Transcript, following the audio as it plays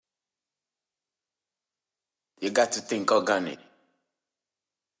You got to think organic.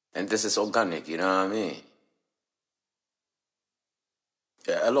 And this is organic, you know what I mean?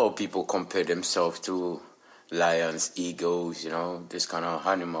 Yeah, a lot of people compare themselves to lions, eagles, this kind of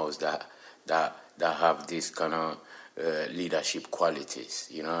animals that have this kind of leadership qualities,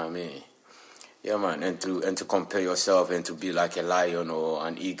 you know what I mean? Yeah, man, and to compare yourself and to be like a lion or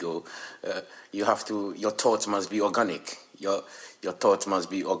an eagle, your thoughts must be organic. Your thoughts must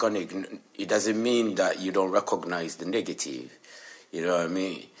be organic. It doesn't mean that you don't recognize the negative, you know what I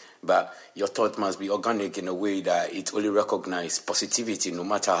mean? But your thought must be organic in a way that it only recognizes positivity, no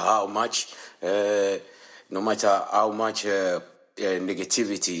matter how much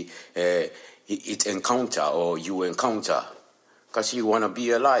negativity it encounter or you encounter. Because you want to be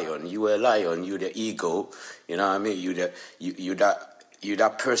a lion. You're a lion. You're the eagle. You know what I mean? You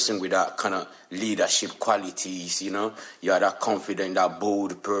that person with that kind of leadership qualities, You are that confident, that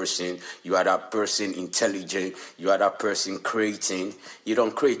bold person. You are that person intelligent. You are that person creating. You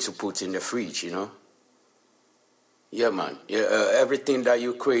don't create to put in the fridge, Yeah, man. Yeah, everything that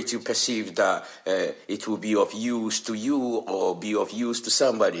you create, you perceive that it will be of use to you or be of use to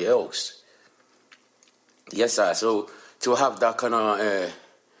somebody else. Yes, sir. So to have that kind of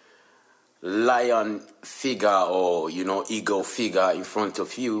lion figure or, eagle figure in front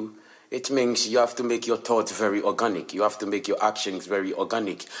of you, it means you have to make your thoughts very organic. You have to make your actions very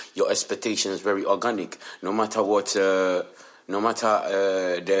organic, your expectations very organic, no matter what, the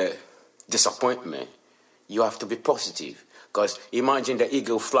disappointment. You have to be positive. Because imagine the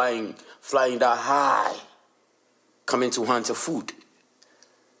eagle flying that high, coming to hunt for food.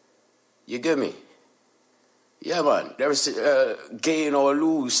 You get me? Yeah, man. There is gain or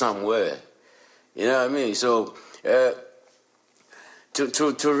lose somewhere. You know what I mean? So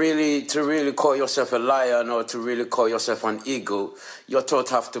to really call yourself a lion or to really call yourself an eagle, your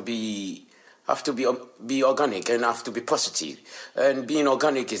thoughts have to be organic and have to be positive. And being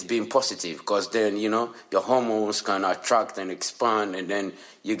organic is being positive because then, your hormones can attract and expand and then,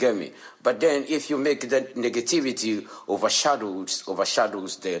 you get me? But then if you make the negativity overshadows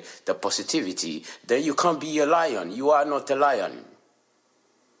the positivity, then you can't be a lion. You are not a lion.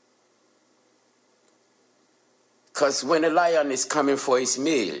 Because when a lion is coming for his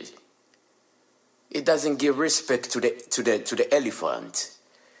meal, it doesn't give respect to the elephant.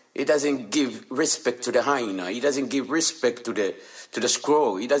 It doesn't give respect to the hyena. It doesn't give respect to the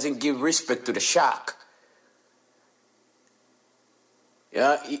squirrel. It doesn't give respect to the shark.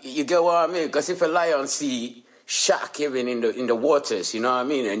 Yeah, you get what I mean? Because if a lion see shark even in the waters, you know what I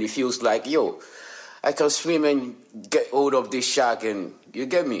mean, and he feels like, I can swim and get hold of this shark, and you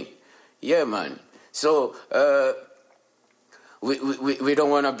get me? Yeah, man. So we don't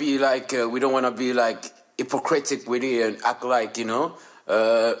want to be like hypocritic with it and act like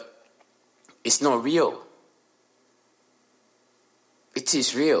it's not real. It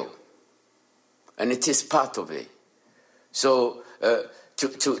is real, and it is part of it. So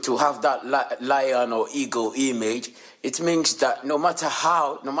to have that lion or eagle image, it means that no matter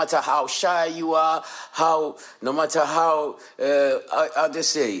how shy you are, no matter how they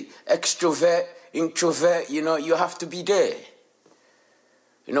say extrovert, introvert, you have to be there.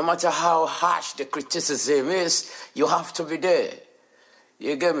 No matter how harsh the criticism is, you have to be there.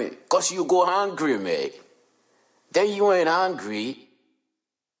 You get me? Because you go hungry, mate. Then you ain't hungry.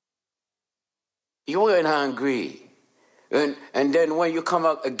 You ain't hungry. And then when you come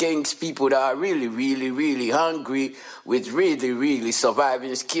up against people that are really, really, really hungry with really, really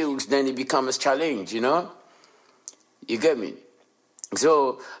surviving skills, then it becomes a challenge, You get me?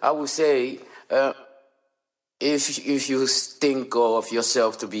 So I would say, if you think of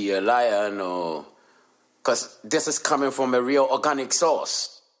yourself to be a lion or... Because this is coming from a real organic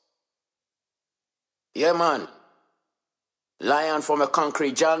source. Yeah, man. Lion from a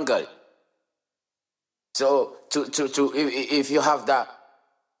concrete jungle. So if you have that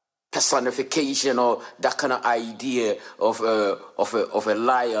personification or that kind of idea of a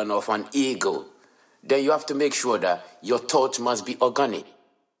lion, of an eagle, then you have to make sure that your thoughts must be organic.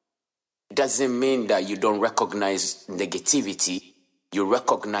 It doesn't mean that you don't recognize negativity. You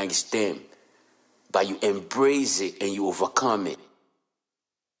recognize them, but you embrace it and you overcome it.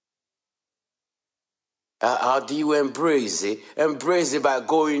 How do you embrace it? Embrace it by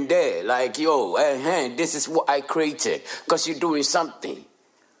going there. Like, this is what I created. Because you're doing something.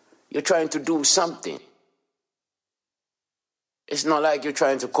 You're trying to do something. It's not like you're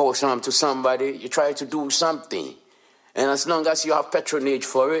trying to cause harm to somebody. You're trying to do something. And as long as you have patronage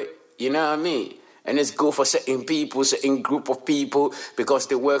for it, you know what I mean? And it's good for certain people, certain group of people, because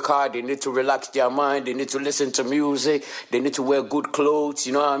they work hard, they need to relax their mind, they need to listen to music, they need to wear good clothes,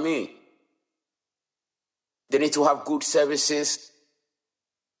 you know what I mean? They need to have good services.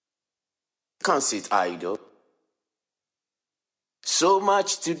 Can't sit idle. So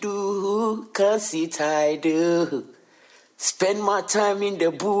much to do, can't sit idle. Spend my time in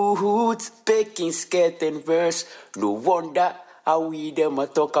the booth, baking skirt and verse. No wonder how we them a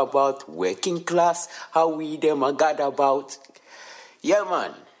talk about working class, how we them a gad about. Yeah,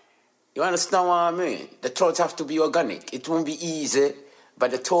 man. You understand what I mean? The thoughts have to be organic. It won't be easy,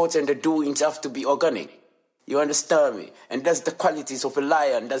 but the thoughts and the doings have to be organic. You understand me? And that's the qualities of a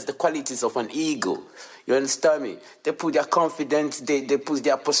lion. That's the qualities of an eagle. You understand me? They put their confidence, they put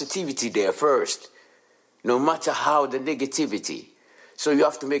their positivity there first. No matter how the negativity. So you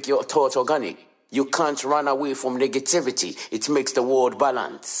have to make your thoughts organic. You can't run away from negativity. It makes the world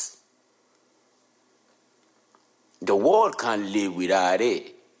balance. The world can't live without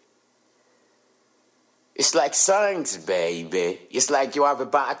it. It's like science, baby. It's like you have a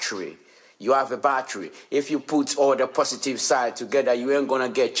battery. You have a battery. If you put all the positive side together, you ain't gonna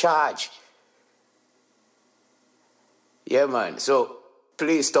get charged. Yeah, man. So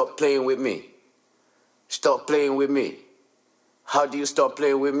please stop playing with me. Stop playing with me. How do you stop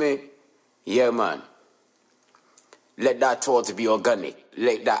playing with me? Yeah, man. Let that thought be organic.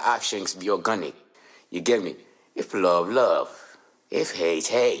 Let that actions be organic. You get me? If love, love. If hate,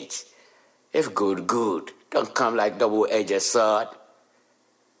 hate. If good, good. Don't come like double-edged sword.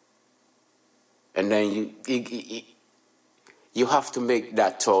 And then you have to make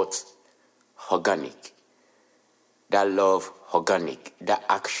that thought organic. That love organic. That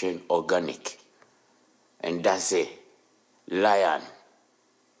action organic. And that's it. Lion.